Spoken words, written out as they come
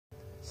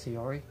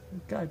Sayori?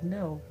 God,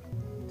 no.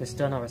 There's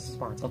still no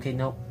response. Okay,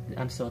 no,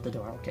 I'm still at the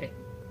door, okay.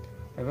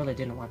 I really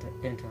didn't want to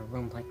enter a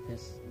room like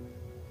this.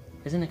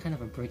 Isn't it kind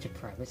of a breach of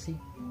privacy?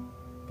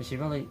 But she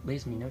really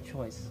leaves me no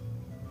choice.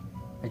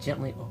 I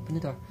gently open the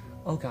door.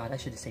 Oh god, I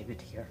should have saved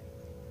it here.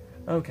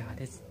 Oh god,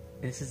 this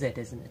is it,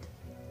 isn't it?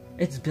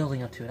 It's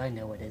building up to it, I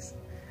know it is.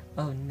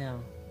 Oh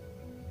no.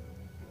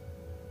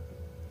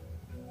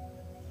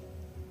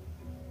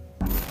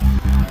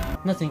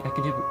 Nothing I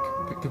can do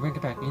to bring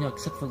it back, you know,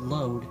 except for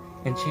load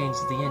and change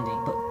the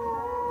ending, but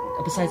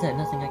besides that,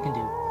 nothing I can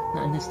do.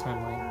 Not in this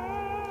timeline.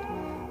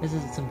 This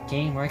isn't some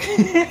game where I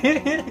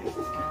can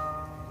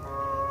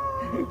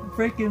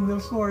breaking the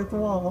fourth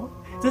wall.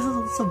 This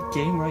isn't some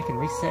game where I can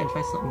reset and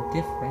try something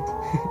different.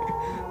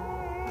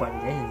 But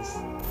it is.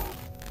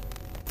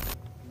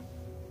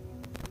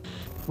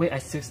 Wait, I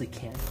seriously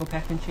can't go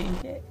back and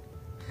change it?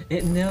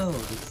 It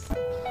knows.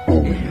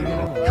 It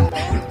knows.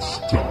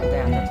 That's what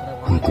I want.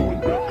 We're going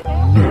back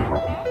now.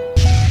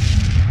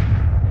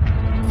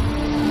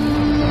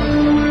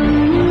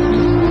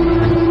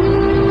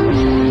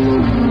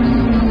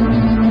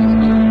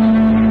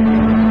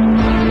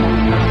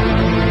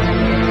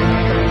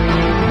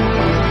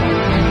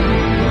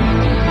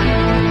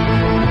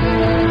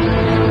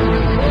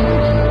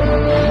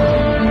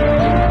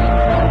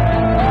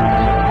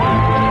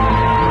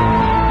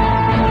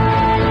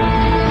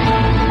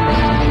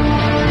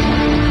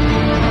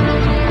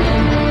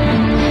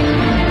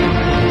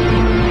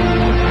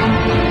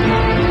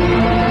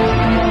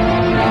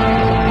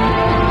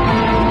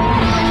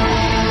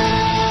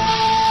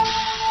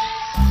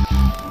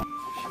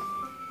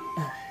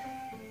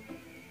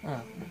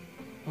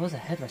 What was a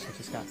head rush I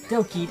just got?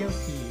 Döķi!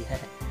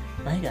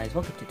 Hi guys,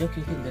 welcome to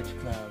Döķi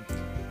Club.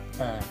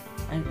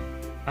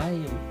 I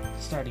am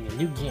starting a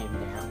new game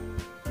now.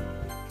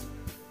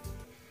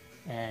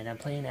 And I'm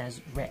playing as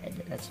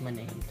Red, that's my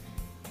name.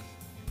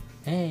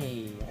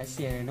 Hey, I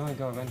see an annoying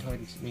girl run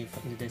towards me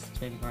from the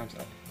distance, waving her arms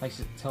up, like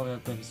she totally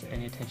oblivious to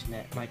any attention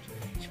that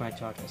she might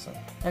draw to herself.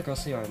 That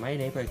girl's Sayori, my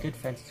neighbor, a good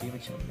friend since we were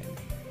children.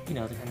 You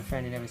know, the kind of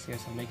friend you never see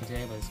yourself making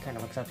today, but it's kind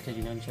of looks up because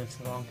you've known each other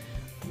so long.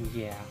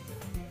 Yeah.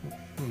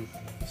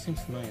 It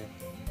seems familiar.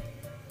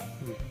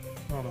 I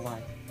don't know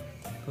why.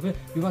 But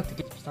we walked to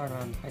get started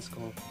on high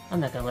school.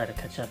 I'm not gonna let her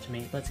catch up to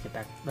me. Let's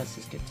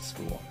just get to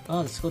school.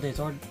 Oh, the school day's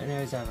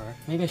ordinary as ever.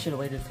 Maybe I should have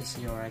waited for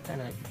Sayori. I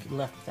kinda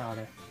left without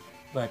her.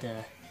 But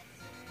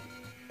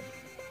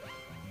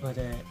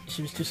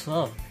she was too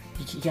slow.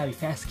 You gotta be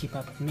fast to keep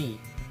up with me.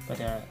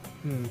 But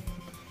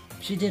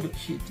she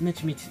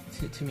mentioned me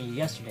to me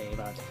yesterday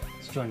about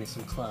joining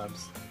some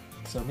clubs.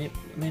 So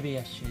maybe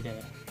I should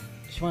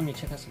she wanted me to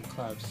check out some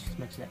clubs. She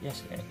mentioned that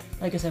yesterday.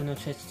 I guess I have no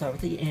choice to start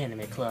with the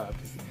anime club.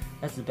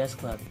 That's the best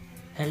club.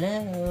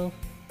 Hello?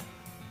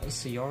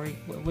 Sayori?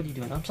 What are you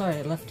doing? I'm sorry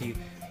I left you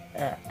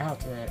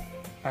out.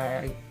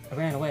 I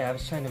ran away. I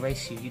was trying to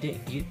race you. You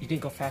didn't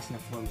go fast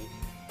enough for me.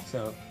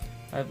 So,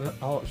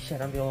 oh shit,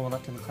 I'm the only one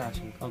left in the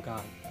classroom. Oh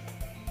god.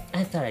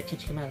 I thought I'd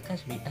catch you come out of the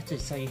classroom. I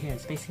just saw you here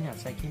and spacing out,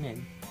 so I came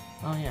in.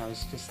 Oh yeah, I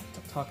was just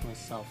talking to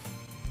myself.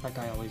 Like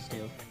I always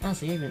do.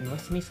 Honestly, you even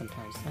listen to me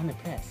sometimes. I'm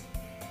impressed.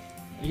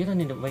 You don't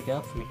need to wait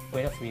up for me.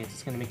 It's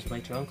just gonna make you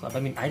late to your own club. I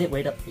mean, I didn't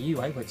wait up for you.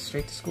 I went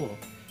straight to school.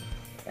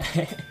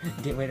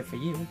 Didn't wait up for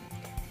you.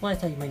 Well, I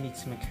thought you might need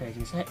some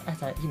encouragement. So I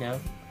thought, you know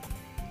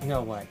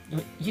what?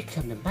 You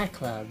come to my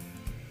club.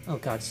 Oh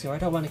god, sir, I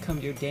don't want to come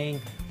to your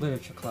dang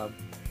literature club.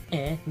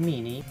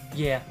 Meanie.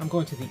 Yeah, I'm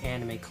going to the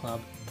anime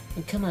club.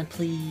 Come on,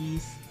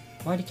 please.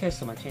 Why do you care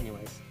so much,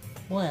 anyways?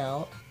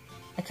 Well,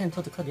 I kinda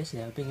told the club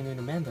yesterday I was being a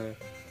new member.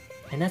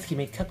 And Natsuki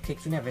made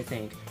cupcakes and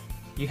everything.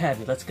 You have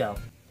me. Let's go.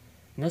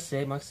 And this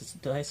day marks the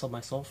day I sold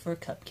my soul for a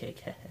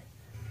cupcake.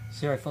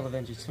 Sayori, full of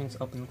energy, swings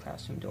open the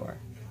classroom door.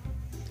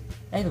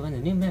 Everyone, the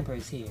new member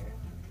is here.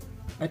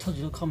 I told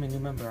you to call me a new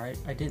member. I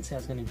didn't say I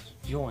was going to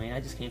join. I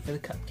just came for the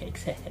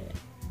cupcakes.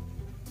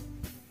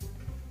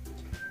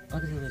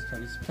 Welcome to this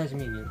club. It's a pleasure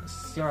meeting you.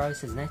 Sayori always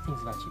says nice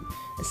things about you.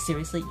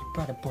 Seriously, you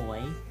brought a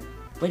boy?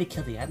 Way to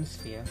kill the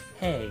atmosphere.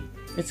 Hey,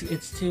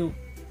 it's too...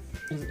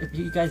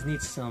 You guys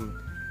need some...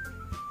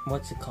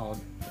 What's it called?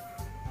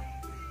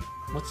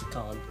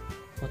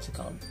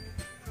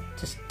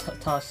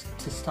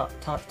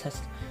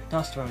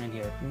 Testosterone in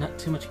here. Not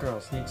too much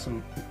girls. Need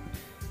some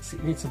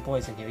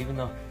boys in here. Even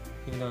though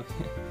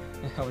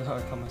how would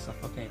I call myself?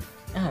 Okay.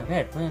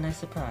 Red. What a nice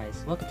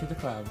surprise. Welcome to the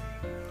club.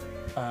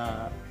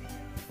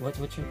 What's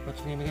your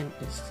name again?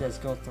 It says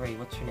Girl 3.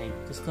 What's your name?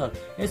 This club.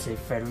 It's a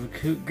friend of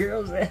cute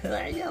girls.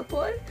 Yeah,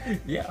 boy.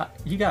 Yeah,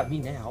 you got me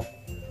now.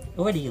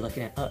 What are you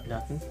looking at? Oh,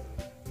 nothing.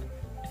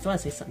 If you want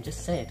to say something,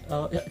 just say it.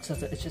 Oh, it's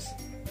just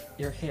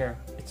your hair.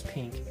 It's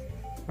pink.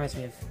 Reminds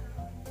me of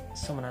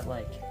someone I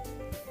like.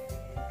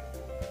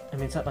 I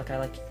mean, it's not like I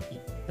like you.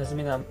 Doesn't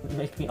mean that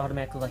make me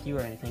automatically like you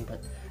or anything,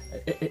 but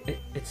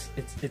it's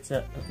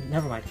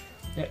never mind.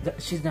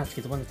 She's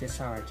Natsuki, the one that did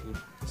sour too.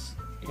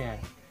 Yeah,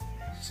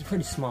 she's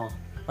pretty small,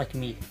 like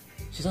me.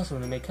 She's also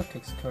one who made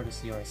cupcakes according to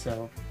Sayori,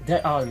 so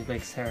that always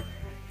makes her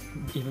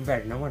even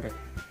better. No wonder.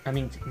 I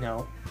mean,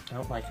 no, I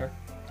don't like her.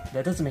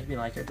 That doesn't make me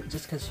like her.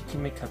 Just because she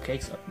can make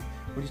cupcakes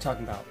What are you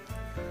talking about?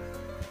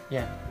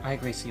 Yeah, I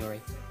agree, Sayori.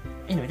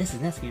 Anyway, this is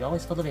Natsuki,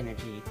 always full of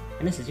energy.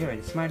 And this is Yuri,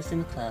 the smartest in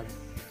the club.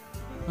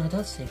 Well,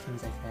 don't say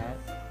things like that.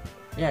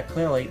 Yeah,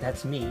 clearly,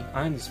 that's me.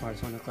 I'm the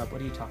smartest one in the club.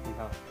 What are you talking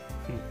about?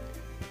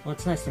 Well,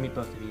 it's nice to meet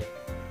both of you.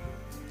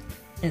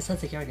 And it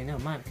sounds like you already know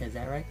Monica, is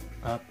that right?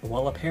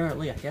 Well,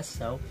 apparently, I guess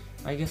so.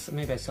 I guess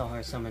maybe I saw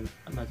her some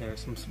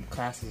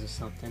classes or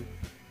something.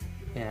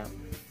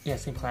 Yeah,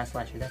 same class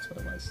last year, that's what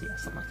it was. Yeah,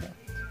 something like that.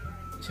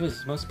 She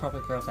was the most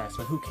popular girl class,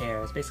 but who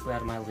cares? Basically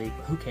out of my league,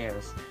 but who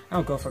cares? I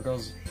don't go for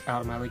girls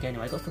out of my league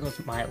anyway, I go for girls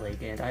in my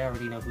league, and I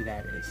already know who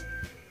that is.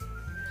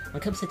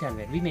 Well, come sit down,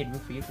 Red. We made room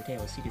for you at the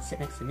table so you could sit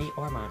next to me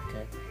or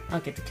Monica.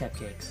 I'll get the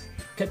cupcakes.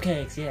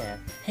 Cupcakes, yeah.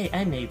 Hey,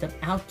 I made them.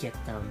 I'll get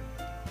them.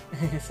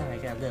 Sorry, I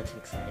got a little too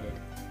excited.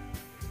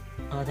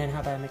 Oh, then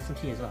how about I make some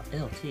tea as well?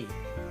 Ew, tea.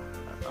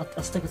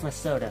 I'll stick with my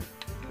soda.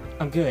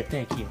 I'm good,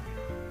 thank you.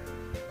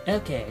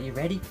 Okay, are you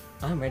ready?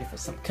 I'm ready for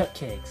some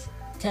cupcakes.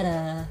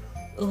 Ta-da!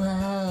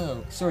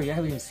 Whoa! Sorry, I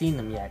haven't even seen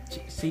them yet.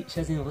 She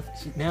hasn't even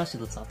looked. Now she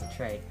looks off the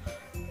tray.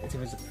 There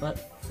was a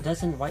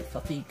dozen white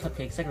fluffy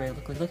cupcakes decorated.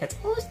 Look at.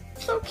 Oh,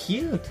 it's so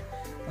cute!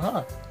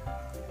 Oh,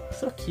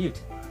 so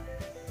cute.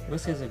 The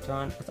whiskers are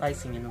drawn with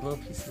icing, and the little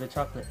pieces of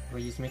chocolate were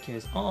used to make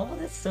yours. Oh,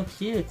 that's so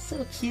cute!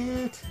 So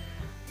cute!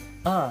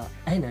 Oh,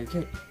 I know.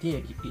 Good,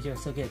 dude. You're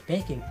so good at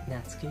baking,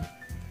 Natsuki.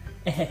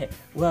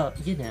 Well,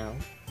 you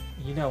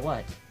know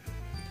what?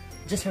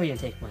 Just hurry and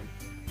take one.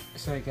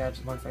 Sorry,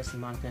 grabs one first,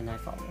 and Monica and I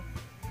follow.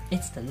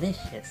 It's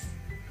delicious.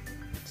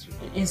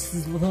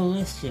 It's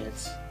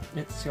delicious.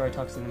 Sorry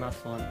talks in the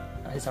mouthful and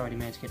has already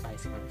managed to get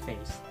icing on her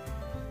face.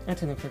 I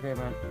turn the program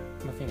around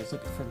my fingers,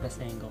 looking for the best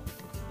angle.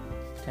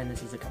 Pretend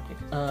this is a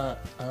cupcake.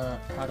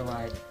 How do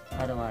I,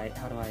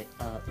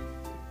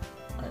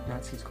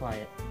 Natsuki's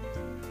quiet.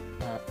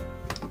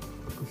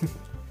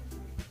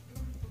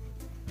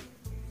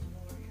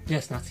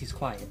 Yes, Natsuki's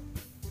quiet.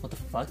 What the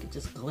fuck? It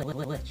just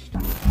glitched.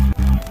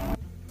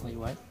 Wait,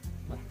 what?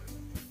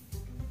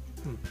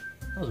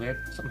 That was weird.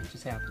 Something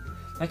just happened.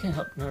 I can't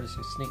help notice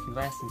her sneaking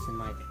glances in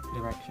my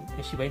direction.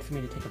 Is she waiting for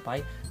me to take a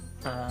bite?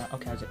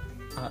 Okay, I was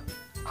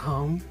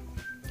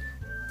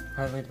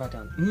I laid about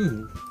down.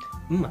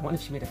 I wonder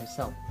if she made it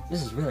herself.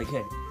 This is really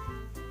good.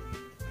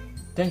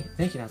 Thank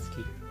you,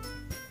 Natsuki.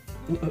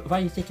 Why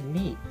are you thinking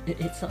me?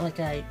 It's not like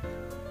I...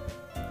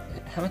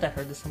 Haven't I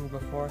heard this somewhere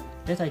before?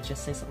 Didn't I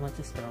just say something like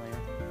this earlier?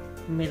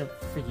 I made it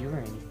for you or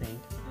anything.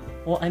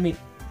 Well, I mean...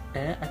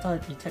 I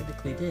thought you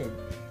technically did.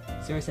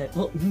 Sarah said,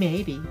 well,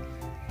 maybe.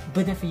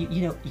 But not for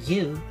you,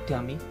 you,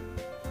 dummy.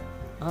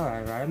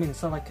 Alright. I mean,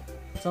 it's not like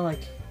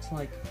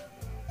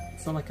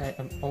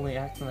I'm only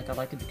acting like I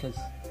like it because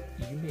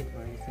you made it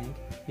or anything,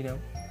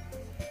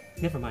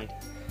 Never mind.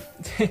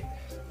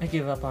 I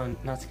give up on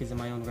Natsuki's and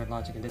my own weird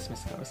logic and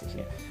dismiss the conversation.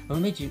 Yeah. What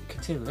made you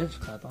consider the Literature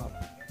Club?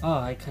 Oh,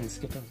 I kind of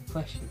skipped over the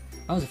question.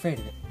 I was afraid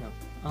of it. No.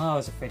 I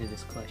was afraid of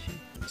this question.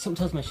 Something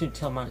tells me I shouldn't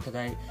tell Monica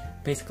that I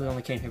basically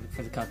only came here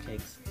for the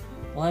cupcakes.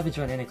 Well, I haven't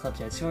joined any clubs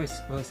yet. She always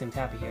really seemed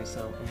happy here,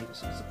 so... And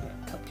there's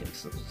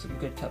cupcakes. Some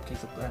good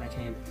cupcakes. I'm glad I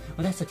came.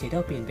 Well, that's okay.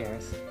 Don't be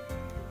embarrassed.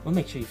 We'll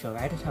make sure you feel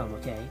right at home,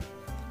 okay?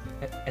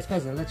 As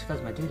president, Literature Club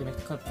is my duty to make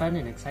the club fun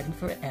and exciting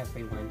for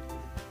everyone.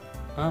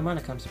 Oh,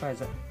 Monica, I'm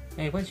surprised that...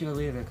 Hey, why don't you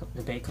leave the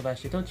debate club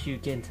last year? Don't you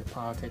get into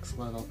politics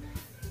a little?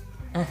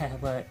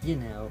 But, to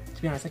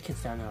be honest, I can't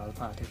stand all the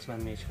politics around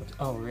the major clubs.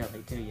 Oh,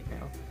 really? Do you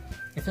now?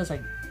 It feels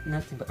like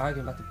nothing but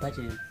arguing about the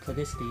budget and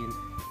publicity and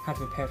how to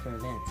prepare for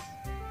events.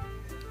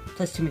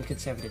 Plus, too many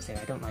conservatives there.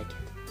 I don't like it.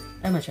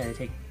 I'm much rather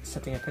take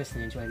something I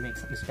personally enjoy and make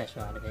something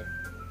special out of it.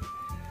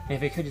 And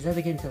if it could just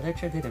ever get into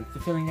literature, then I'm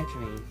fulfilling that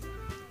dream.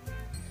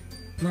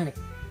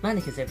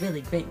 Monica's a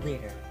really great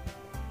leader.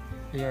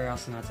 You're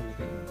also not something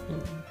great.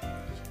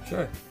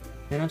 Sure.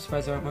 Then I'm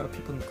surprised there aren't more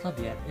people in the club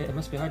yet. It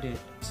must be hard to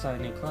start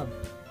a new club.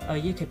 Oh,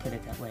 you could put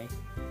it that way.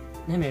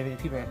 Not many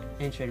people are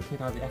interested in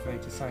putting all the effort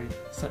into starting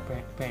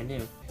something brand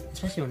new,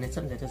 especially when it's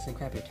something that doesn't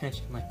grab your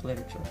attention like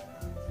literature.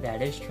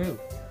 That is true.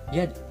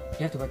 You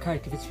have to work hard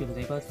to convince people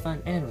they're both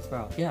fun and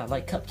worthwhile. Yeah,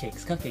 like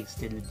cupcakes. Cupcakes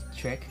did the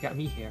trick, got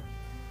me here.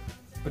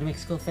 But it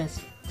makes school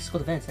events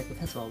like the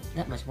festival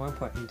that much more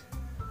important.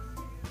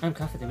 I'm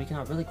confident we can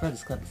all really grow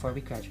this club before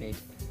we graduate.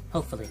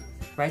 Hopefully.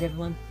 Right,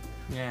 everyone?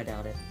 Yeah, I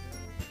doubt it.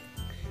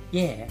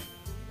 Yeah.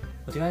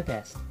 We'll do our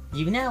best.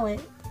 You know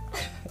it!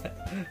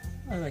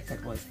 I like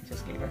that voice I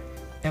just gave her.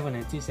 Everyone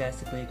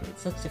enthusiastically agreed.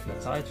 Such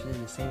difference, all interested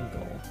in the same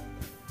goal.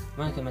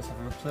 Monica must have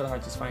a little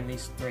hard to find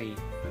these three.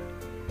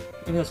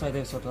 Maybe that's why they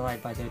were so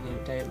delighted by their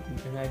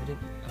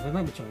I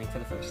might be joining for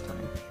the first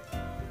time.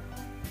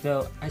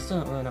 Though, I still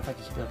don't really know if I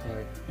can keep up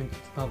their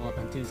level of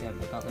enthusiasm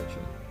about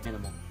literature.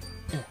 Animal.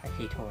 I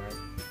hate horror.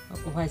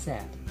 Why is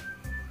that?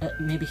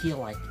 Maybe he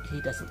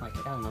doesn't like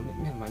it. I don't know.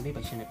 Never mind. Maybe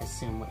I shouldn't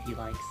assume what he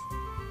likes.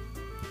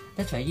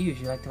 That's right. You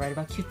usually like to write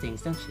about cute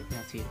things, don't you?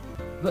 Natsuki?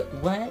 But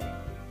what?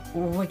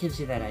 What gives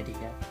you that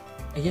idea?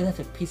 You left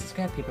a piece of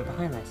scrap paper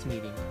behind last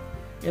meeting.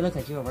 It looked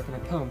like you were working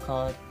on a poem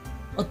called...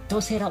 Oh,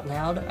 don't say it out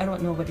loud. I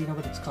don't know what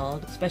it's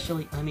called.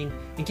 Especially, and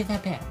give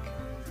that back.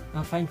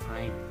 Oh, fine.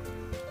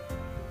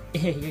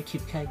 Your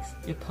cute cakes,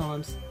 your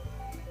poems.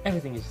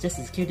 Everything is just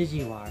as cute as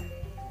you are.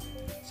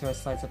 Sora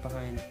slides up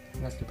behind.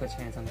 Natsuki puts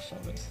her hands on his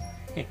shoulders.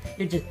 Hey,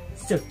 you're just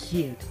so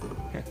cute.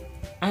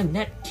 I'm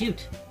not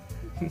cute.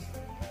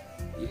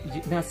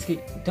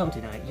 Natsuki, don't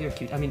deny it. You're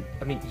cute. I mean,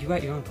 you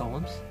write your own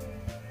poems.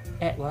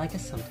 Well, I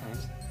guess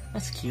sometimes.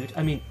 That's cute.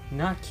 I mean,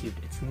 not cute.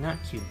 It's not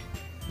cute.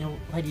 You know,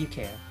 why do you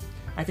care?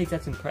 I think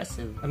that's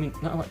impressive. I mean,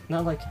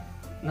 not like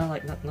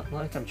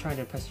I'm trying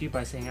to impress you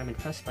by saying I'm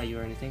impressed by you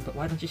or anything, but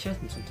why don't you share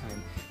them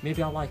sometime?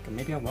 Maybe I'll like them,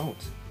 maybe I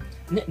won't.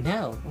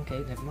 No!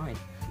 Okay, never mind.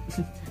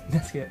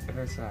 Natsuki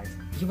averts her eyes.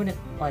 You wouldn't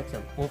like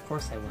them. Well, of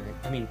course I wouldn't.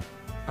 I mean,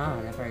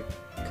 never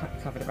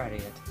covered writer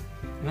yet.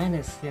 I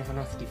understand how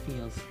Natsuki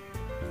feels.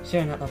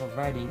 Sharing that level of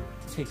writing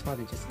takes more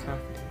than just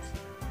confidence.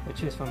 The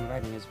truest form of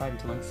writing is writing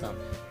to oneself.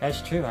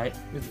 That's true, right?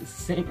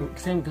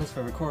 Same goes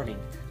for recording.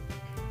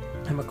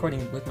 I'm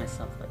recording with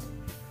myself,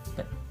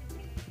 but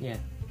yeah,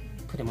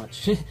 pretty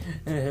much.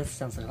 That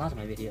sounds like a lot of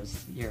my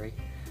videos, Yuri.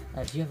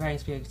 Do you have writing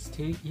experience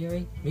too,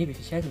 Yuri? Maybe if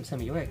you shared them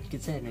some of your work, you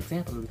could set an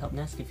example that would help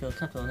Natsuki feel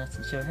comfortable enough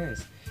to show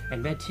hers.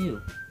 And Red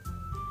too.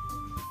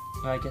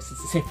 Well, I guess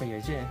it's the same for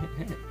yours, yeah.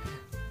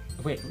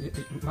 Wait,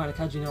 Monica,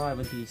 how'd you know I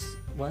would be...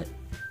 What?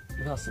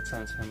 We all sit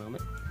silent for a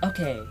moment.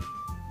 Okay,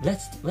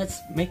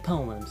 let's make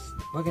poems.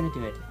 We're gonna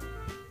do it.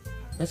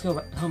 Let's go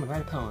home and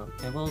write a poem,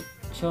 and we'll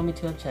show them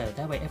to each other.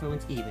 That way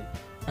everyone's even.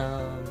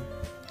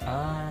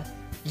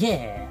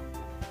 Yeah!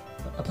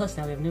 Plus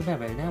now we have a new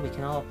member, and now we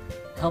can all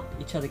help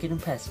each other get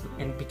impressed,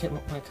 and become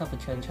more comfortable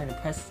with each other and try to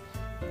impress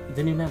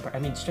the new member. I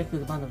mean, strictly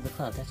the bond of the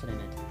club, that's what I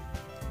meant.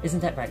 Isn't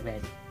that right,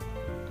 Red?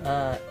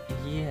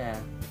 Yeah.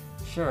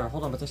 Sure,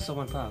 hold on, but there's still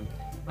one problem.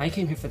 I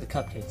came here for the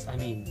cupcakes. I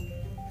mean,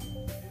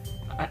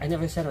 I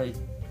never said I'd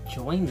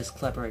join this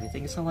club or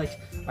anything. It's not like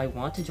I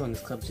want to join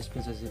this club just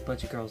because there's a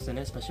bunch of girls in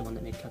it, especially one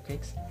that made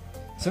cupcakes.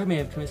 Sir may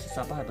have convinced me to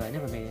stop by, but I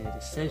never made a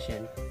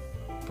decision.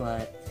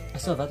 But I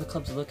still have other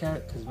clubs to look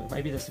at, because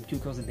maybe there's some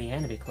cute girls in the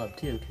anime club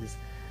too, because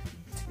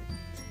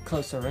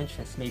closer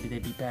interests, maybe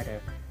they'd be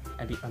better.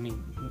 I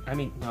mean,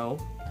 no,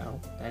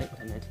 that ain't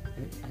what I meant.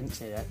 I didn't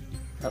say that.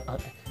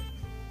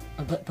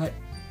 But,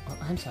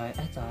 I'm sorry,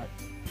 I thought...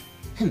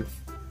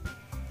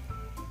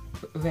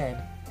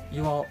 Red,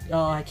 you all...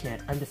 Oh, I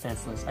can't. I'm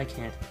defenseless. I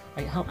can't.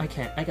 I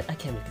can't make a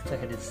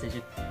clear-headed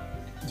decision.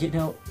 You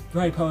know,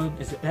 writing a poem,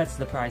 that's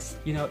the price.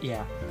 You know,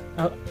 yeah.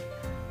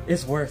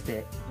 It's worth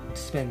it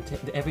to spend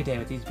every day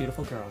with these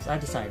beautiful girls. I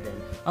decided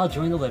then. I'll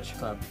join the literature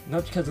club.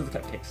 Not because of the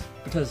cupcakes.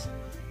 Because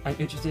I'm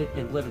interested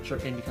in literature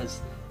and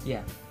because,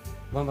 yeah.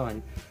 One by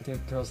one, the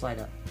girls light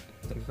up.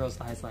 The girls'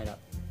 eyes light up.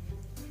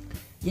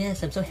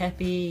 Yes, I'm so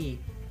happy.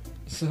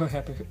 So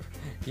happy.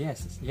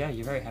 Yes, yeah,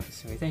 you're very happy,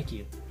 sorry. Thank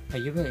you.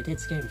 You really did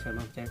scare me for a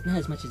moment there. Not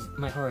as much as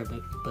my horror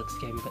book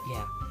scared me, but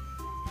yeah.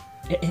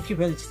 If you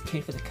really just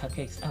came for the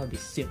cupcakes, I would be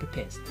super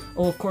pissed.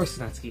 Oh, of course,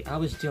 Natsuki. I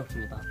was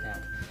joking about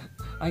that.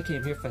 I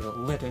came here for the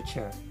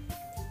literature.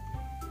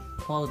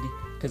 Quality,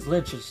 because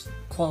literature's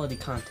quality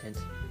content.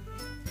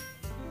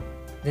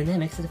 Then that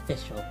makes it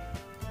official.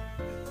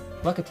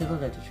 Welcome to the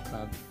literature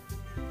club.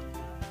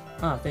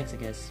 Ah, thanks I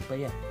guess, but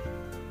yeah.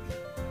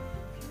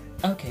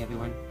 Okay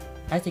everyone,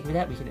 I think with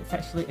that we can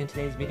officially end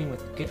today's meeting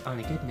on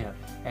a good note.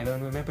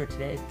 Everyone remember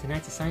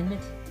tonight's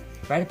assignment?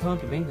 Write a poem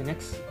to bring the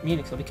next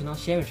meeting so we can all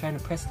share and try and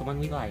impress the one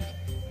we like.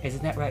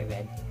 Isn't that right,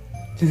 Red?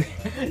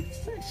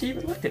 She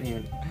even looked at me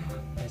and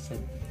I said,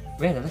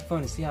 Red, I look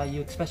forward to see how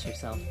you express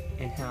yourself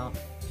and how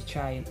you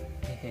try and...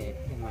 Hey,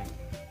 never mind.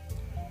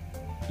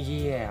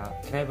 Yeah,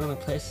 can I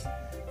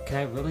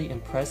really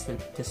impress the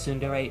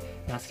tsundere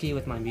Natsuki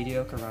with my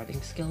mediocre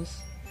writing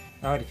skills?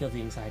 I already feel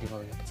the anxiety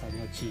welling up inside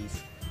me. Oh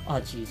jeez. Oh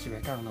jeez,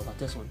 Rick, I don't know about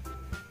this one.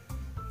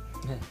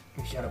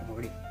 Shut up,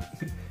 Morty.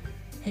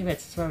 Hey Red,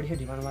 since we're already here,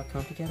 do you want to walk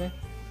home together?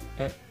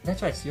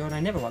 That's right, Sierra and I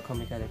never walk home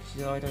together, because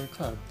she's always at her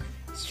club.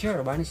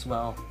 Sure, might as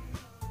well.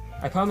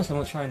 I promise I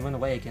won't try and run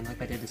away again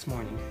like I did this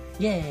morning.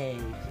 Yay!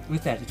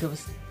 With that, the two of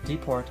us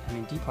depart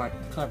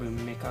the club room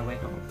and make our way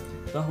home.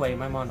 The way,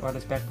 my mom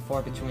orders back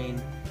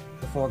between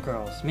the four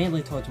girls,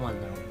 mainly towards one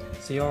though.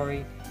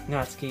 Sayori,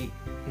 Natsuki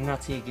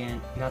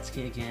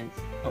again,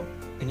 oh,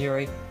 and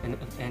Yuri,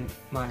 and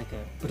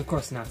Monica, but of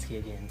course Natsuki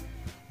again.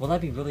 Will I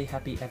be really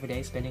happy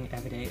spending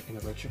every day in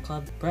the literature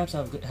club? Perhaps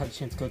I'll have a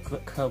chance to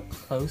go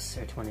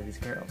closer to one of these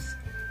girls.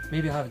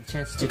 Maybe I'll have a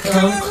chance to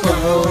come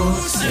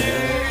closer.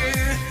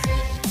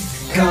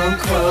 Come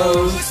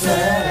closer.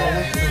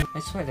 I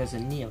swear there's a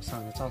Neo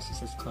song that also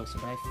says closer,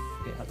 but I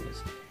forget how it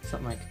is.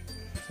 Something like,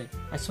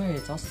 I swear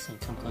it's also saying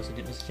come closer.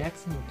 Did Miss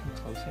Jackson come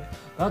closer?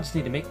 But I'll just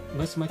need to make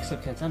most of my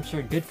subcats. I'm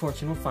sure good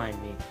fortune will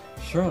find me.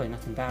 Surely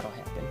nothing bad will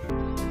happen.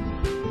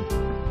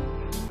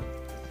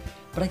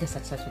 But I guess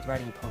that starts with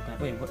writing a poem.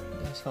 Wait, what?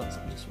 I just felt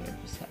something just weird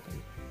just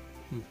happened.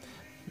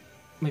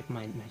 Maybe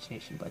my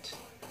imagination, but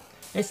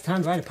it's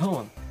time to write a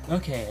poem.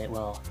 Okay,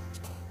 well,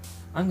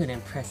 I'm gonna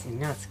impress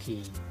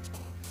Natsuki.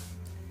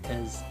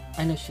 Because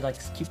I know she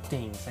likes cute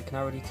things, I can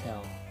already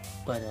tell.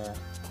 But,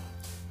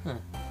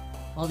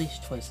 all these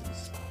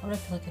choices. Why do I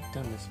feel like I've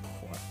done this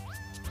before?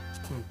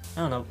 I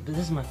don't know, but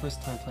this is my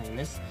first time playing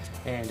this,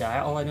 and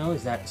all I know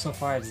is that so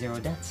far I have 0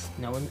 deaths.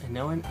 No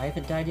one, I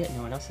haven't died yet,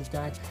 no one else has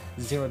died.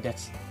 0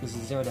 deaths, this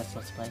is 0 deaths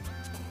let's play.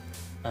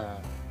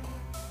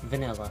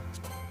 Vanilla.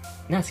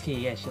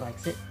 Natsuki, yeah, she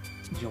likes it.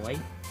 Joy.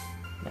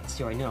 That's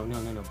Joy, no.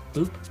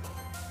 Boop.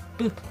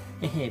 Boop.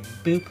 Hey,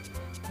 boop.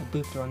 I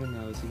booped her on the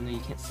nose, even though you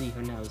can't see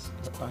her nose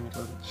on a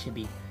little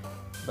chibi.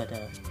 But,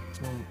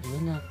 you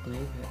would not believe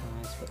your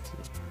eyes, what to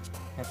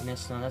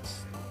happiness, no,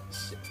 that's,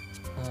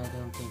 I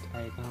don't think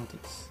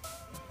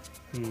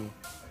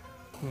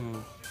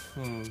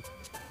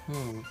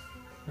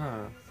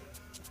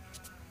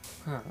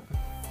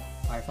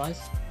Fireflies?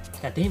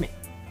 God damn it!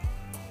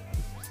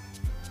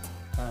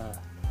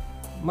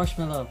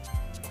 Marshmallow.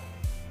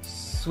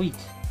 Sweet.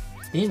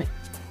 Damn it!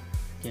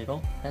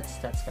 Giggle. That's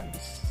gotta be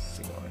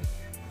Sigori.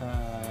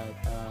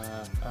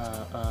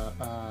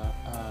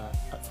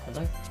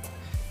 Heather?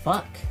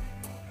 Fuck!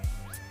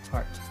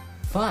 Heart.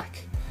 Fuck!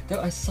 There,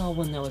 I saw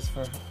one that was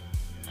for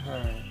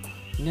her.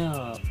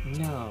 No, I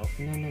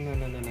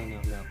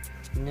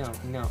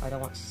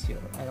don't want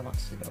Sigori. I don't want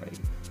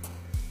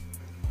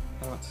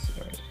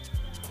Sigori.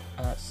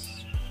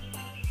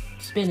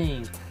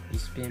 Spinning! You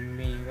spin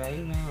me right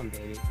around,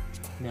 baby.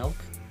 Milk?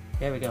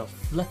 There we go.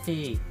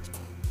 Fluffy!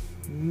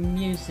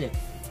 Music!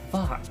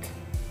 Fuck!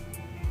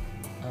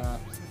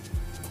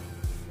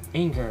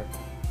 Anger!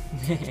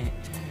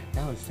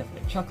 That was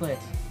definitely chocolate!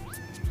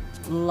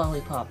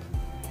 Lollipop!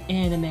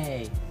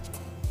 Anime!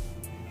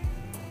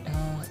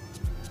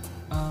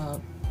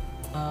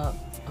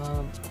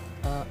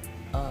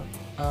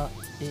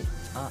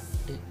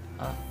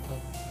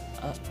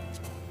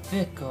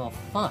 Fickle,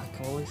 fuck,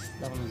 always,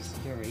 that one was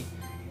Yuri.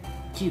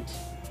 Cute.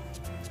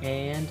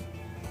 And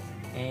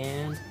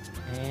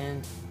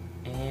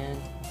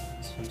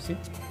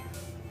swimsuit.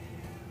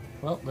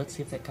 Well, let's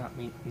see if that got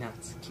me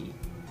Natsuki.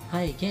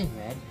 Hi again,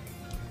 Red.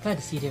 Glad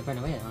to see you didn't run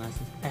away,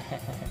 honestly.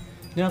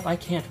 Nope, I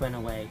can't run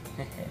away.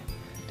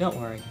 Don't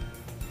worry.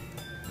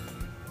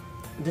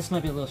 This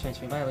might be a little strange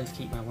for me, but I always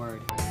keep my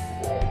word.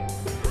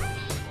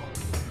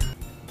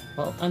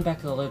 Well, I'm back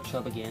to the load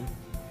shop again.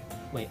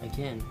 Wait,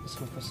 again? This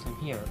is my first time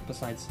here,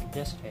 besides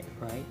yesterday,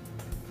 right?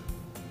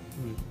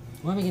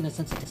 Why am I getting a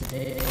sense of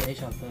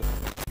deja vu?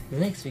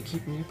 Thanks for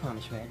keeping your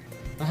promise, Red.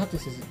 I hope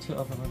this isn't too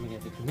overwhelming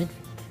of a commitment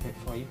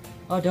for you.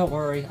 Oh, don't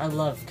worry, I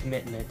love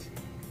commitment.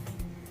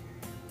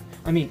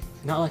 I mean,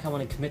 not like I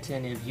want to commit to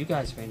any of you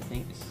guys or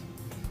anything. It's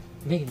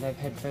making dive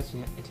head first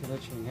into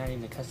literature and not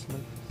even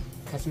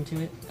accustomed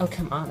to it. Oh,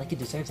 come on, like it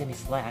deserves any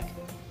slack.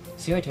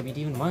 Sierra told me you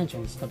didn't even want to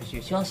join this club this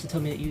year. She also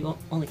told me that you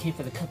only came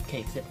for the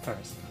cupcakes at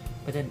first,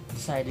 but then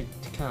decided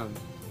to come.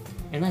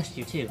 And last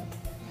year, too.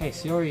 Hey,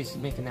 Sierra's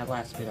making that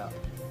last bit up.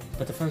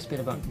 But the first bit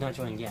about not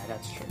joining, yeah,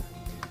 that's true.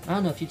 I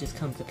don't know if you just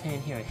come to play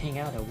in here and hang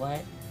out or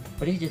what,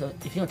 but if you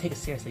don't take it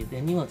seriously,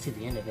 then you won't see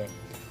the end of it.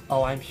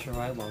 Oh, I'm sure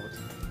I won't.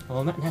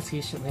 Well,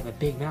 Natsuki shouldn't have a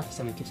big mouth if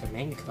someone keeps her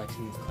manga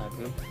collection in the club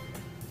room.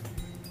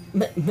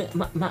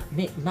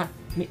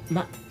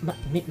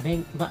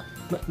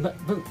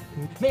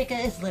 Manga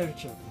is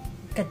literature.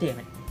 God damn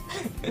it.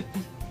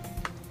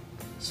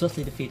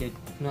 Swiftly defeated,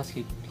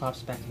 Natsuki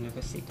plops back into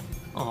her seat.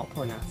 Aw,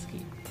 poor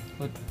Natsuki.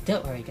 Well,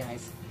 don't worry,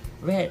 guys.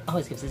 Red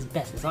always gives his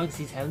best as long as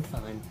he's having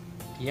fun.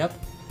 Yep.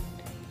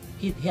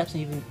 He helps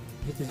me even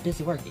with his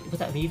busy work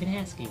without me even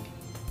asking.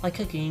 Like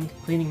cooking,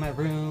 cleaning my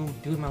room,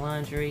 doing my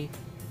laundry.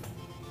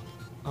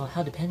 Oh,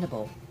 how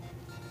dependable.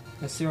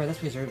 Sarah, that's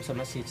because your room so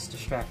messy it's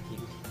distracting.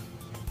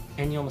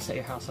 And you almost set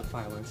your house on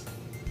fire once.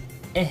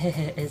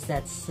 Is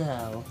that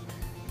so?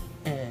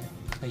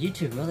 You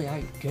two really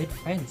are good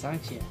friends,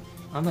 aren't you?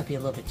 I might be a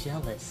little bit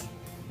jealous.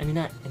 I mean,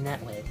 not in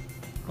that way.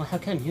 Well, how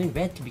come you and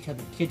Red can become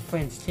good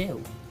friends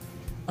too?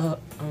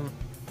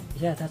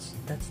 Yeah, that's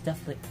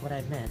definitely what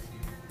I meant.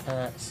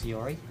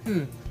 Sayori?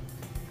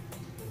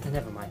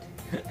 Never mind.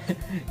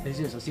 As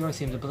usual, Sayori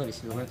seems oblivious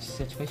to the work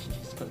situation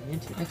she's putting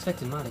into. I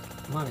expected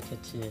Monica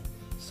to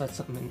start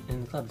something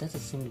in the club. That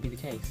doesn't seem to be the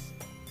case.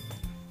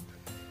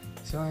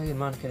 Sayori and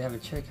Monica have a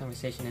cheery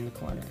conversation in the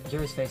corner.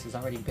 Yuri's face is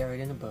already buried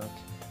in a book.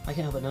 I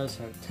can't help but notice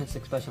her tense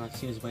expression like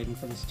she was waiting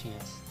for this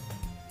chance.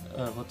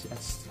 Well,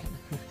 that's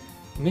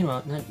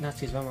Meanwhile,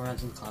 Natsuki's roaming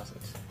around in the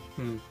closet.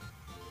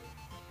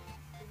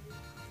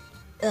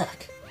 Ugh!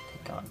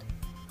 Thank God.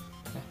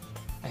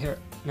 I hear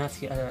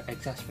Natsuki utter an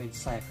exasperated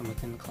sigh from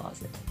within the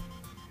closet.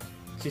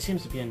 She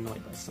seems to be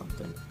annoyed by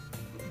something.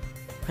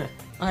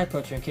 I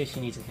approach her in case she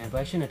needs a hand,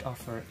 but I shouldn't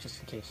offer it just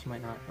in case she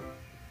might not.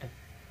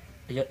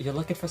 You're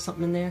looking for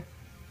something in there?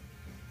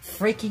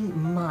 Freaking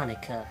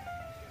Monica!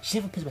 She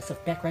never puts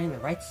myself back right in the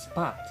right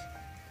spot.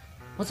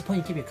 What's the point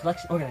in keeping your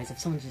collection organized if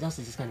someone else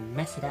is just gonna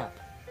mess it up?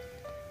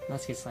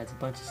 Natsuki slides a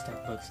bunch of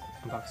stacked books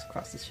and boxes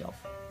across the shelf.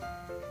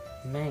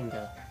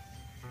 Manga.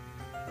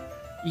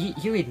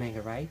 You read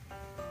manga, right?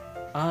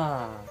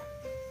 Ah.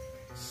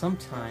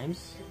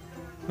 Sometimes.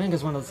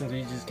 Manga's one of those things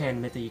where you just can't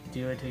admit that you can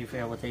do it until you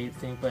figure out what they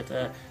think, but,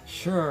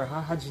 sure,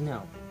 how'd you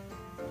know?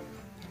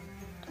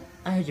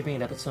 I heard you bring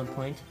it up at some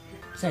point.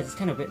 Besides, it's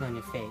kind of written on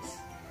your face.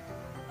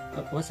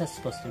 What's that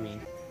supposed to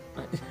mean?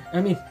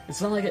 I mean,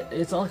 it's not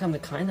like I'm the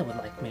kind that would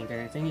like manga or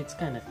anything. It's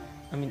kind of,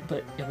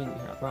 but you're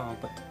not wrong.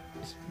 But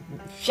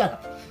shut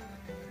up.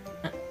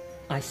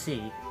 I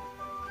see.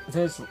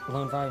 There's a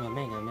lone volume of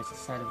manga amidst the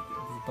side of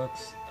the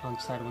books on the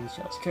side of one of the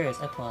shelves. Curious,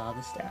 I pull out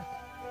of the stack.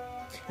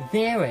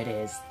 There it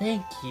is.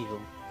 Thank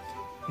you.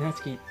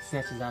 Natsuki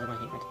snatches it out of my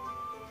hand.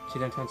 She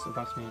then turns to the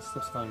box and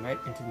slips the volume right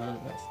into the middle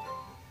of the list.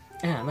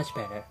 Ah, much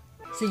better.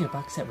 Seeing a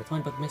box set with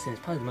one book missing is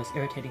probably the most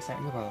irritating sight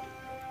in the world.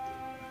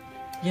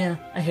 Yeah,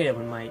 I hate it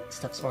when my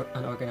stuff's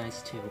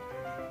unorganized too.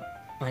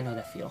 I know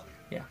that feel.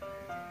 Yeah.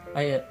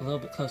 I get a little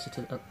bit closer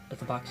to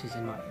the box she's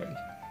admiring.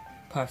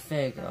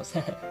 Parfait, girls.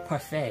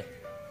 Parfait.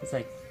 It's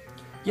like,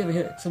 you ever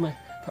hear somebody,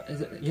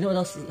 you know what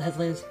else has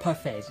layers?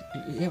 Parfaits.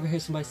 You ever hear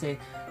somebody say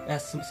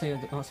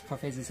wants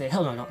parfaits and say,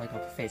 hell no, I don't like no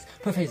parfaits.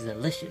 Parfaits are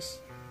delicious.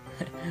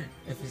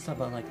 If you talk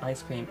about like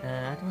ice cream,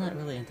 I'm not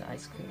really into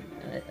ice cream.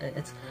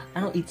 I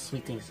don't eat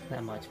sweet things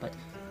that much, but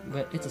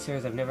it's a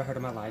series I've never heard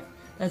in my life.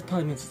 That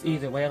probably means it's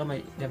either way out of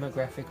my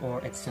demographic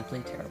or it's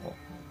simply terrible.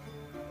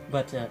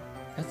 But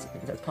that's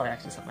probably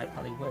actually something I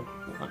probably would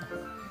want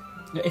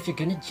to. If you're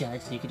gonna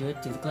judge, you can do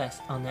it through the glass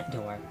on that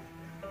door.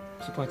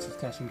 She points to the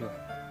classroom door.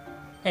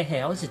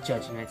 Hey, I wasn't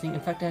judging anything. In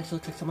fact, I actually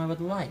looked like someone I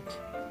would like.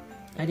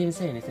 I didn't even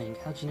say anything.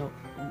 How'd you know?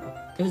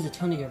 It was the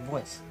tone of your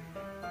voice.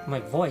 My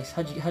voice?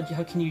 How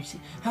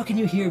can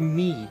you hear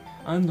me?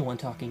 I'm the one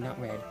talking, not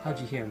Red. How'd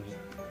you hear me?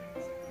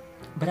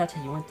 But I'll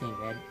tell you one thing,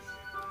 Red.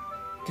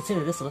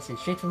 Consider this a lesson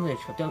straight from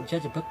literature. Don't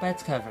judge a book by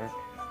its cover.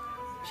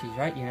 She's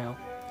right, you know.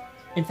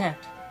 In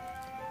fact,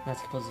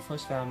 Natsuki pulls the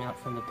first volume out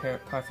from the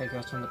parfait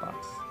girls from the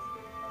box.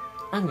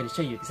 I'm going to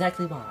show you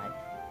exactly why.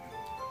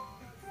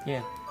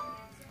 Yeah.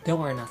 Don't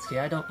worry, Natsuki.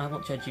 I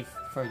won't judge you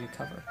for your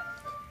cover.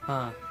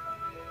 I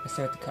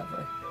stare at the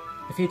cover.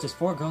 It features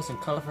 4 girls in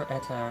colorful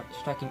attire,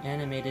 striking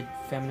animated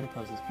feminine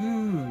poses.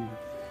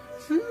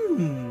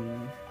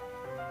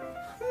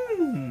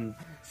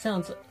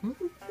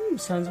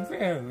 Sounds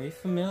very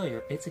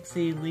familiar. It's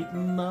exceedingly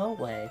moe.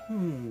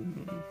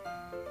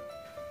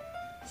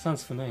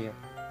 Sounds familiar.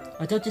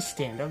 Oh, don't just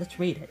stand there. Let's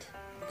read it.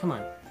 Come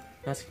on.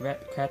 Natsuki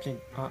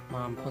crouching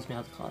Mom pulls me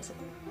out of the closet.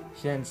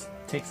 She then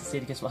takes the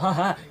seat against me.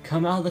 Ha!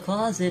 Come out of the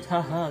closet!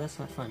 Ha! That's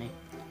not funny.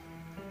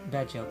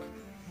 Bad joke.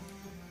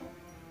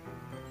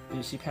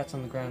 She pats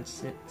on the ground,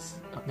 sits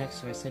up next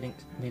to her,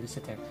 made her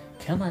sit there.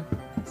 Come on,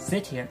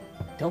 sit here.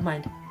 Don't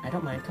mind. I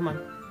don't mind. Come on.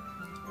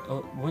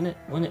 Oh,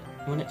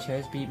 wouldn't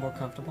chairs be more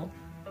comfortable?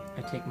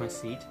 I take my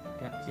seat.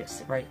 Yes,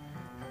 sit right.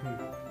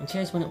 And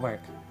chairs wouldn't work.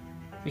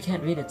 We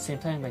can't read at the same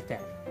time like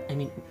that. I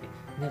mean,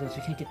 in other words,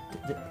 we can't get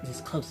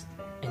this close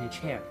in a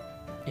chair,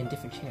 in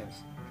different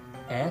chairs.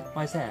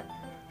 Why's that?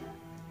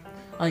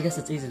 Well, I guess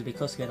it's easy to be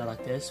close together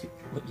like this,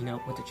 with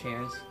the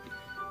chairs.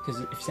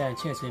 Because if you sat in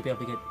chairs, we'd be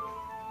able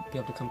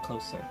to come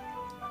closer.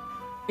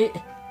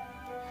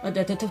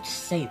 Don't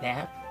just say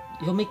that.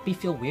 You'll make me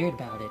feel weird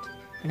about it,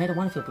 and I don't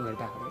want to feel weird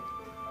about it.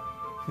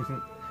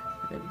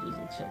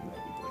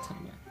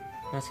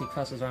 Natsuki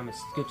crosses his arm and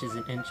scooches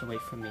an inch away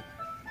from me.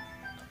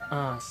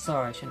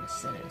 Sorry, I shouldn't have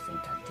said anything.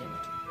 God damn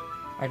it.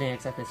 I didn't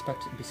exactly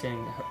expect to be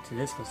sitting to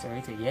this close or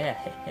anything. Yeah,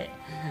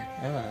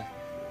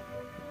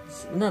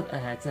 it's not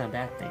a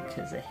bad thing,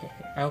 because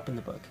I opened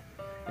the book.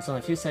 It's only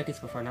a few seconds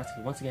before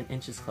Natsuki once again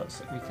inches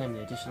closer, reclaiming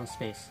the additional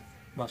space.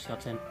 While she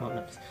helps him won't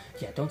notice.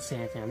 Yeah, don't say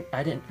anything.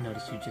 I didn't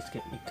notice you just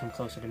come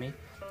closer to me.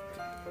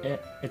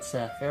 It's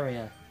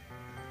very.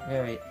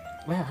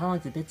 Wow, how long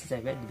has it been since I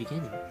read the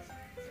beginning?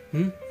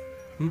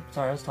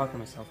 Sorry, I was talking to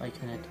myself. I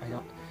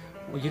don't.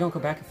 Well, you don't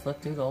go back and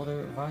flip through the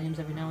older volumes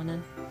every now and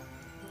then?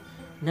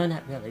 No,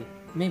 not really.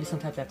 Maybe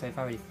sometimes after I've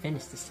already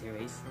finished the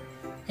series.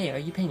 Hey, are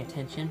you paying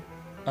attention?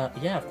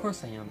 Yeah, of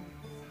course I am.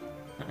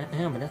 I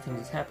am, but nothing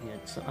is happening,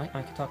 so I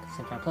can talk at the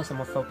same time. Plus, I'm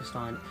more focused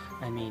on.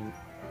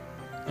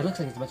 It looks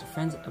like it's a bunch of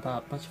friends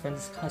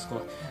in high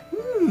school.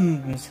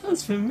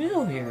 Sounds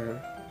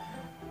familiar.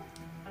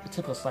 A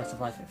typical slice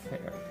of life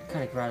affair.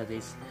 Kind of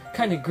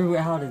grew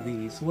out of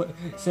these. What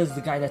says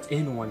the guy that's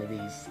in one of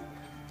these?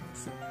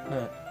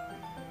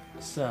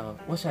 So,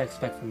 what should I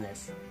expect from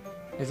this?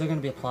 Is there going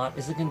to be a plot?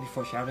 Is it going to be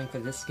foreshadowing for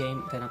this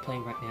game that I'm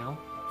playing right now?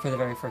 For the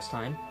very first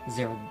time?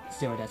 Zero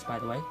deaths, by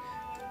the way.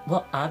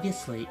 Well,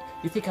 obviously,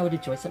 you think I would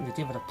enjoy something to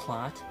do with a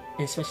plot?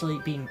 And especially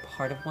being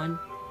part of one?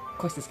 Of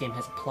course this game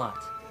has a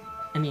plot.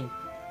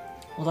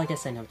 Well, I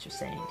guess I know what you're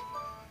saying.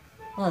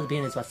 A lot of the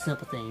beginning is about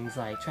simple things,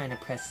 like trying to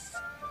impress,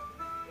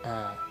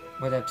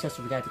 where they're obsessed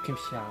with the guy at the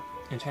kimchi shop,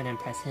 and trying to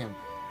impress him.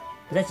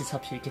 But that just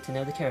helps you get to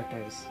know the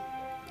characters.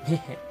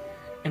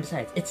 And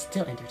besides, it's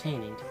still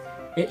entertaining.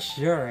 It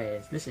sure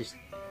is.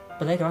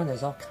 But later on,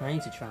 there's all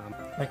kinds of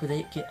drama. Like when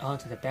they get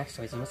onto the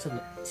backstories, and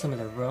some of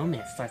the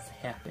romance starts to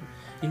happen.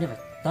 You never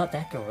thought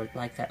that girl would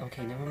like that.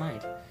 Okay, never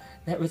mind.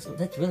 That's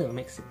really what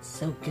makes it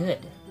so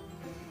good.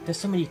 There's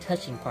so many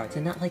touching parts,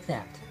 and not like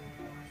that.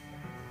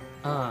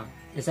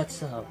 Is that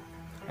so?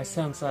 It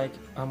sounds like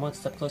I'm one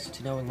step closer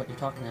to knowing what you're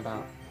talking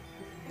about.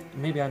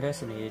 Maybe I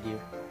underestimated you.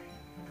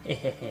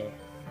 Hehehe.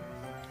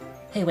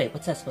 Hey, wait,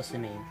 what's that supposed to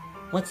mean?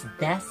 What's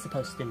that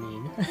supposed to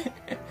mean?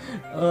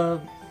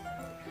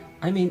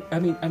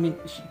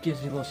 She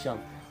gives me a little shove.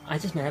 I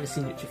haven't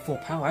seen it to full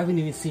power. I haven't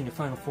even seen the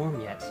final form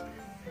yet.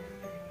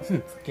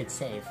 Good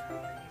save.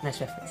 Nice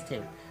reference,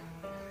 too.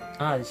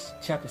 This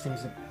chapter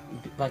seems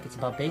like it's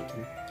about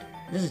bacon.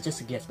 This is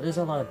just a guess, but there's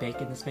a lot of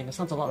bacon in this thing. It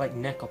sounds a lot like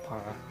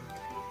Nekopara.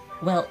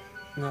 Well,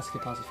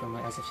 Natsuki pauses for a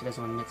moment as if she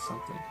doesn't want to admit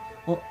something.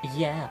 Well,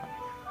 yeah.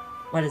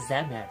 Why does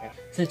that matter?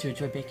 Since you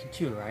enjoy bacon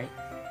too, right?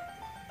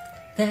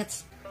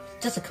 That's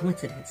just a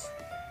coincidence.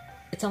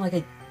 It's not like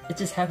I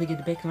just happened to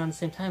get the bacon around the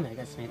same time, I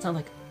guess. It's not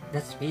like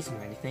that's the reason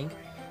or anything.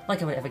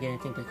 Like I would ever get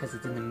anything because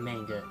it's in the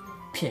manga.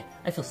 Pih,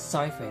 I feel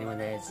sorry for anyone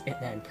that is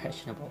that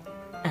impressionable.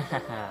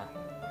 Ahaha.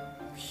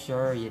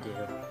 Sure you do.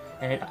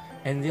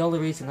 And the only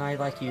reason I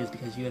like you is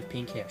because you have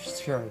pink hair.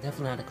 Sure,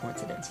 definitely not a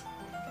coincidence.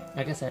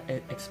 I guess that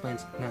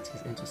explains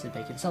Natsuki's interest in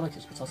bacon. It's not like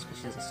it's also because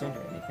she doesn't swim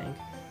or anything.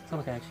 It's not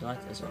like I actually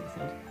like this or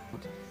anything.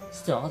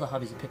 Still, all the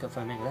hobbies you pick up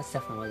from a manga, that's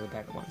definitely one of the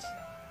better ones.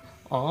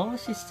 Aw,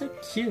 she's so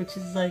cute.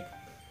 She's like,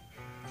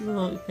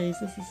 little face,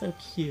 this is so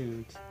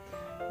cute.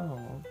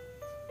 Oh.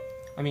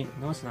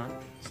 No, it's not.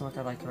 It's not like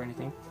I like her or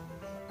anything.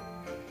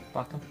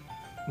 Baka.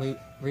 We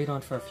read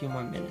on for a few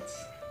more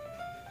minutes.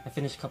 I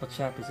finished a couple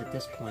chapters at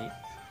this point.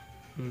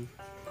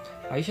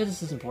 Are you sure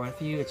this isn't boring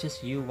for you? It's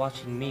just you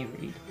watching me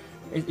read.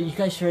 Are you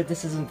guys sure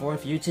this isn't boring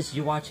for you? It's just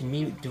you watching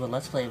me do a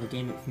let's play of a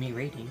game of me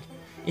reading.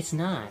 It's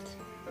not.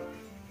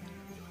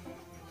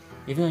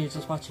 Even though you're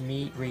just watching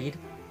me read.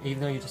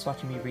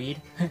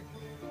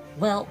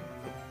 Well,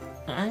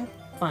 I'm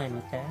fine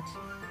with that.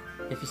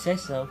 If you say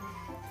so.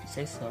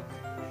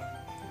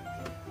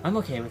 I'm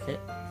okay with it.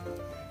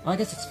 Well, I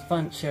guess it's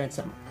fun sharing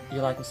something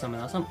you like with someone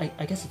else.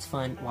 I guess it's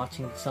fun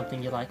watching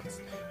something you like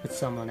with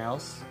someone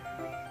else.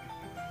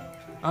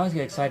 I always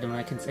get excited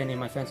when any of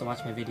my friends will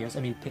watch my videos.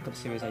 Pick up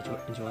series I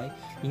enjoy.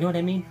 You know what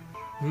I mean?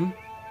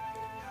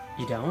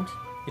 You don't?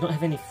 You don't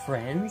have any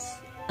friends?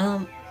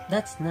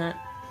 That's not...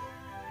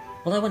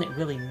 Well, I wouldn't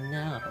really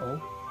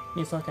know.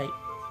 It's like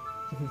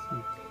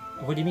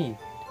What do you mean?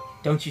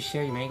 Don't you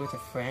share your manga with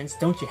your friends?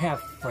 Don't you have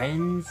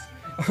friends?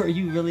 Or are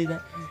you really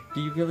that...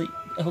 Do you really...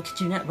 Oh, could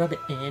you not rub it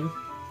in?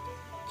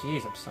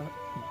 Jeez, I'm sorry.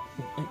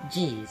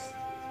 Jeez.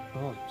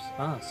 Oh,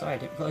 sorry, I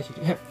didn't realize you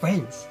didn't have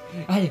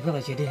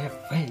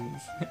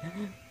friends.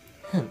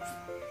 Humph.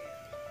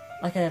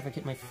 Like I ever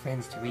get my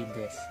friends to read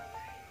this.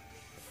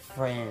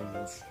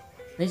 Friends.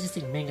 They just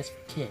think manga's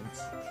for kids.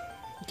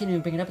 I can't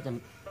even bring it up with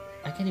them.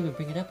 I can't even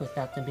bring it up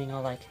without them being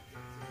all like,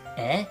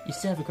 eh? You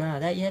still haven't grown out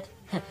of that yet?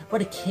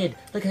 What a kid.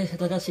 Look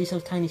how she's so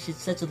tiny, she's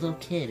such a little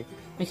kid.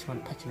 Makes me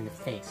want to punch him in the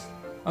face.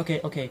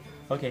 Okay.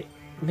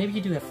 Maybe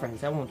you do have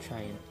friends. I won't try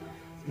and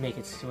make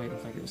it straight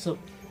like this. So,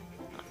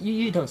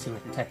 you don't seem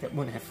like the type that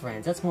wouldn't have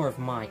friends. That's more of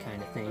my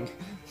kind of thing.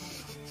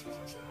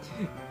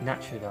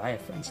 Not true though, I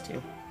have friends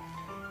too.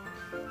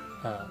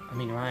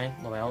 Ryan,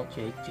 Lowell,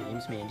 Jake,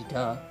 James, Mandy,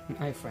 duh.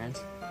 I have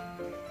friends.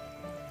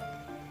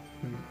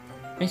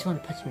 Makes me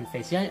want to punch him in the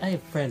face. Yeah, I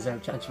have friends that are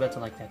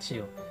judgmental like that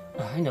too.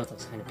 I know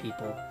those kind of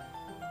people.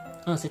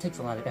 Honestly, it takes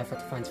a lot of effort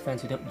to find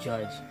friends who don't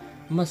judge.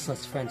 Much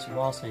less friends who are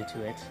also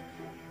into it.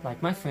 Like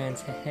my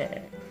friends, heh.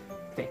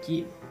 Thank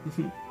you.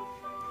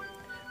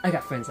 I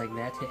got friends like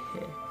that,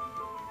 heh.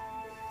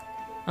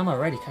 I'm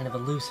already kind of a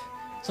loser,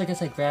 so I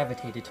guess I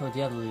gravitated toward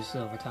the other losers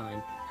over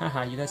time.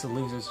 Haha, you guys are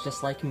losers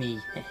just like me,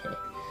 heh.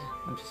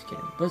 I'm just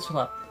kidding, but it's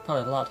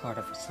probably a lot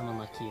harder for someone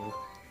like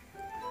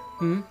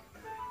you.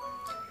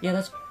 Yeah,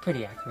 that's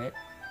pretty accurate.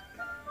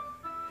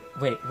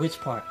 Wait, which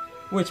part?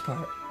 Which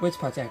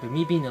part's accurate?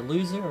 Me being a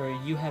loser, or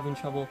you having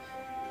trouble?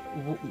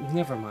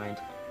 Never mind.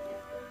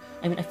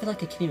 I feel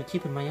like I can't even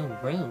keep it in my own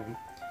room.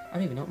 I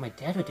don't even know what my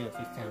dad would do if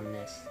he found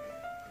this.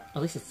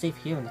 At least it's safe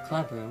here in the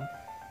club room.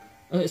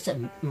 Except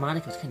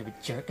Monica was kind of a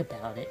jerk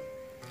about it.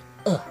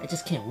 Ugh, I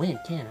just can't win,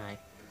 can I?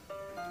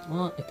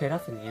 Well, it paid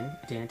off in the end,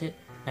 didn't it?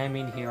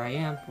 Here I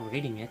am,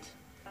 reading it.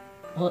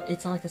 Well,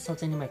 it's not like that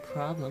solves any of my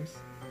problems.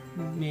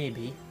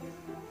 Maybe.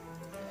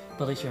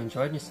 But at least you're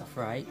enjoying yourself,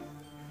 right?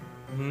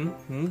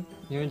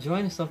 You're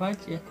enjoying yourself,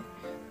 aren't you?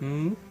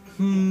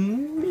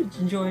 You're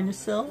enjoying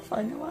yourself?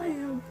 I know I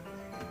am.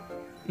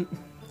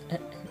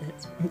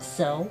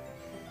 So?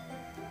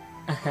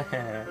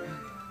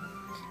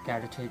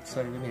 Got to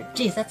sort of admit.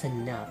 Jeez, that's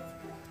enough.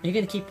 Are you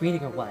gonna keep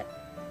reading or what?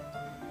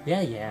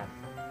 Yeah.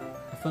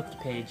 I flipped the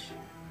page.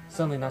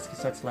 Suddenly Natsuki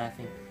starts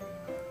laughing.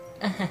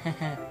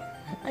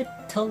 I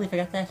totally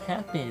forgot that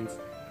happens.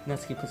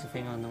 Natsuki puts her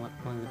finger on one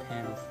of the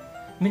panels.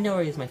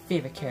 Minori is my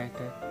favorite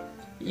character.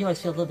 You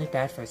always feel a little bit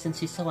bad for her since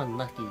she's so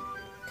unlucky.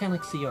 Kinda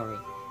like Sayori.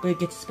 But it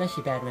gets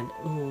especially bad when...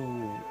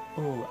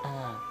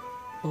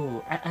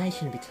 I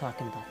shouldn't be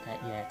talking about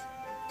that yet.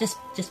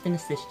 Just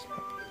finish this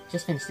chapter.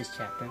 Just finish this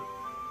chapter.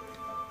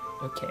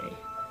 Okay.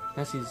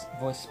 Natsuki's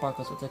voice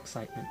sparkles with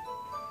excitement.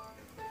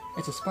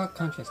 It's a stark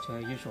contrast to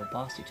her usual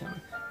bossy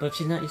tone, but if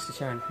she's not used to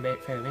sharing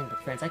favorite manga with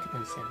friends, I can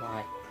understand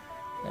why.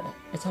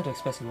 It's hard to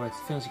express in words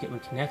the feelings you get when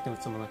connecting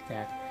with someone like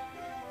that,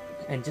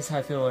 and just how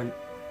I feel when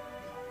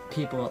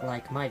people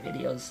like my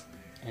videos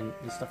and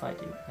the stuff I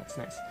do. That's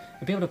nice.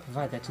 To be able to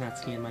provide that to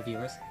Natsuki and my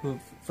viewers,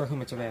 for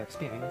whom it's a rare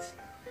experience.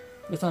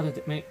 The thought of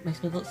it makes me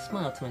a little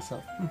smile to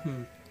myself.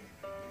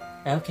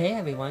 Okay,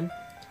 everyone,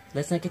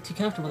 let's not get too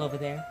comfortable over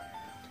there.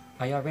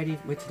 Are y'all ready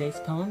with today's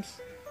poems?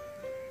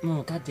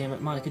 Oh, god damn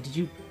it, Monica, did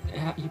you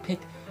pick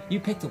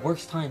the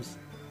worst times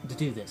to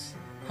do this?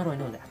 How do I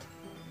know that?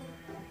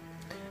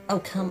 Oh,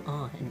 come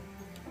on.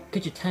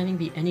 Could your timing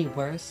be any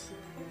worse?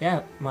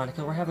 Yeah,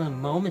 Monica, we're having a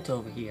moment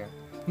over here.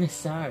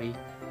 Sorry,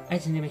 I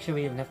just need to make sure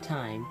we have enough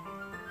time.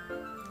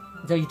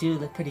 Though you do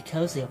look pretty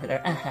cozy over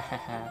there.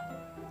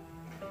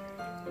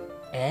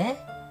 Eh?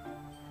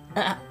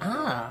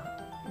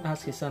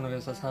 Natsuki's son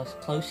realizes how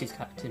close she's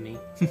got to me.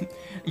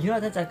 You know,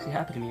 that's actually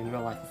happened to me in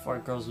real life before.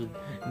 Girls would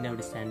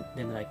notice and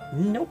they'd be like,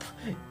 nope.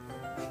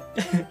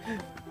 Kinda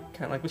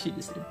like what she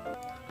just did.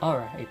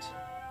 Alright,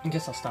 I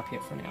guess I'll stop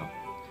here for now.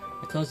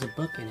 I close the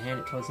book and hand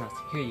it towards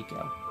Natsuki. Here you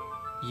go.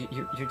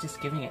 You're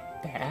just giving it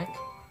back?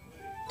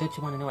 Don't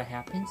you want to know what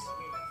happens?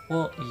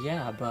 Well,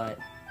 yeah, but...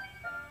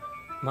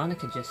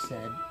 Monica just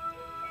said...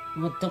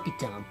 Well, don't be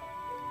dumb.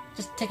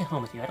 Just take it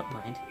home with you, I don't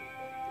mind.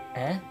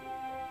 Eh?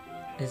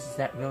 Is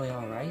that really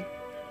alright?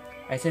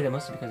 I say that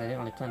mostly because I didn't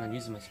really plan on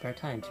using my spare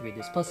time to read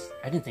this. Plus,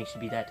 I didn't think she'd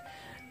be that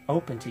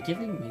open to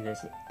giving me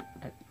this.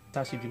 I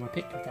thought she'd be more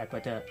picky with that,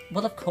 but,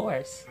 well, of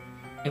course.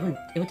 It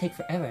would take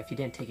forever if you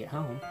didn't take it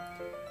home.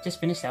 Just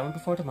finish that one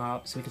before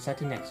tomorrow so we can start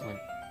the next one.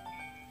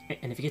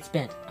 And if it gets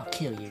bent, I'll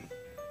kill you.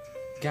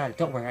 Got it,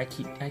 don't worry, I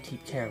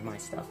keep care of my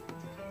stuff.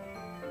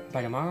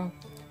 By tomorrow,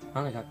 I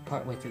only got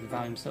part way through the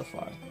volume so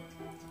far.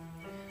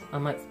 I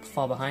might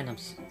fall behind on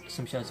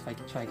some shows if I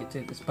can try to get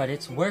through this, but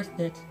it's worth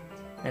it.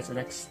 That's the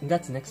next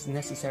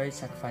necessary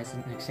sacrifice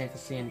in exchange for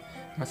seeing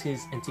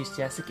Natsuki's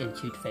enthusiastic and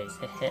cute face.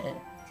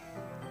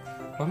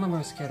 Or am I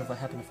more scared of what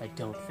happened if I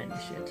don't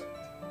finish it?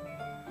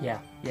 Yeah,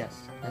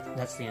 yes,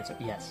 that's the answer.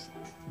 Yes,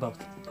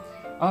 both.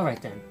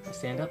 Alright then, I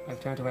stand up, I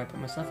return to where I put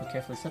myself and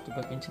carefully slip the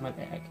book into my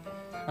bag.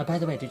 By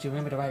the way, did you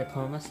remember to write a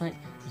poem last night?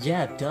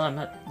 Yeah, duh, I'm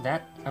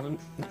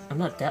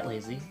not that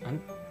lazy.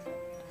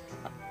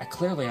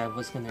 Clearly I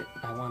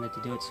wanted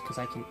to do it because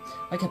I can't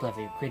believe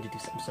I agreed to do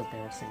something so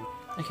embarrassing.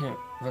 I can't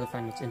really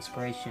find much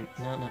inspiration.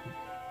 I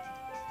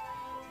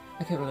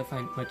can't really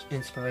find much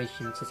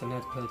inspiration since I've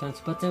never really done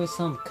this, but there was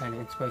some kind of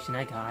inspiration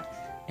I got,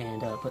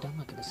 and, but I'm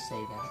not gonna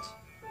say that.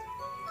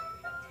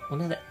 Well,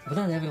 now that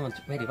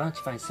everyone's ready, why don't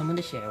you find someone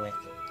to share with?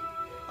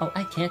 Oh,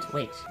 I can't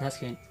wait.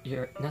 Natsuki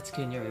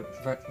and Yuri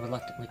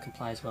reluctantly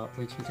complies while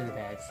reaching into the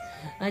bags.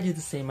 I do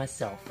the same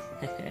myself.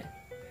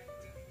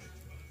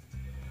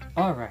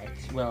 Alright,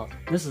 well,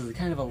 this is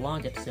kind of a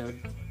long episode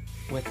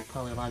with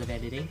probably a lot of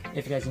editing.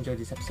 If you guys enjoyed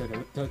this episode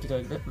of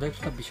Döķi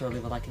Club, be sure to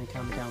leave a like and a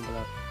comment down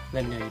below.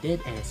 Let me know you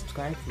did, and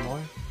subscribe for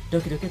more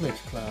Döķi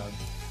Club.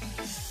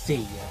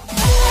 See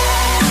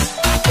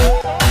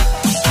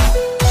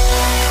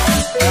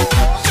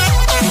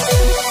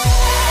ya!